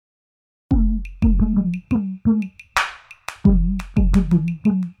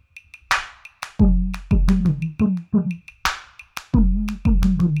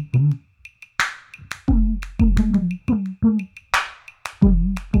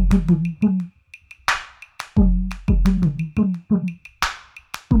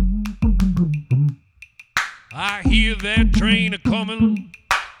I hear that train a-comin',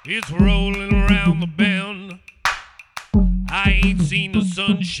 it's rollin' around the bend. I ain't seen the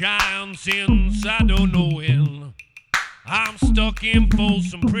sunshine since I don't know when. I'm stuck in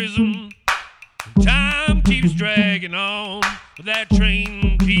Folsom prison, time keeps dragging on, but that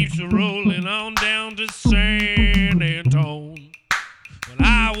train keeps a-rollin' on down to San Antone. When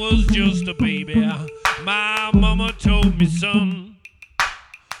I was just a baby, my mama told me, son,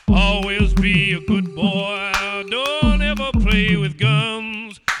 always be a good boy, don't ever play with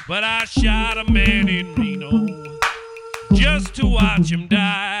guns. But I shot a man in Reno just to watch him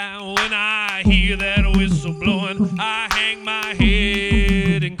die. When I hear that whistle blowing, I hang my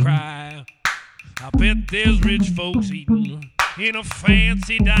head and cry. I bet there's rich folks eating in a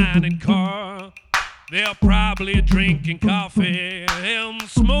fancy dining car. They're probably drinking coffee and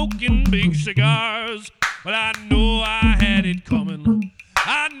smoking big cigars. But I know I had it coming,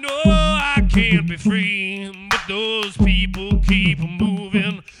 I know I can't be free, but those people keep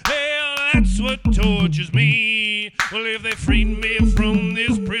moving. Hell, that's what tortures me. Well, if they freed me from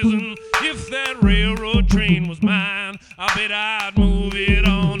this prison, if that railroad train was mine, I bet I'd move it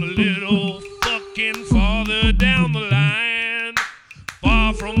on a little fucking farther down the line.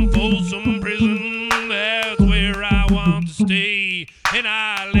 Far from Folsom prison, that's where I want to stay, and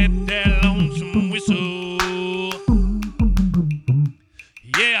I let that lonesome whistle.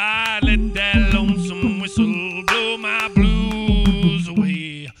 Yeah, I let that lonesome whistle blow my blues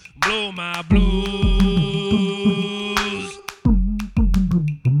away, blow my blues.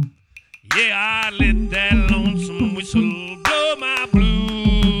 Yeah, I let that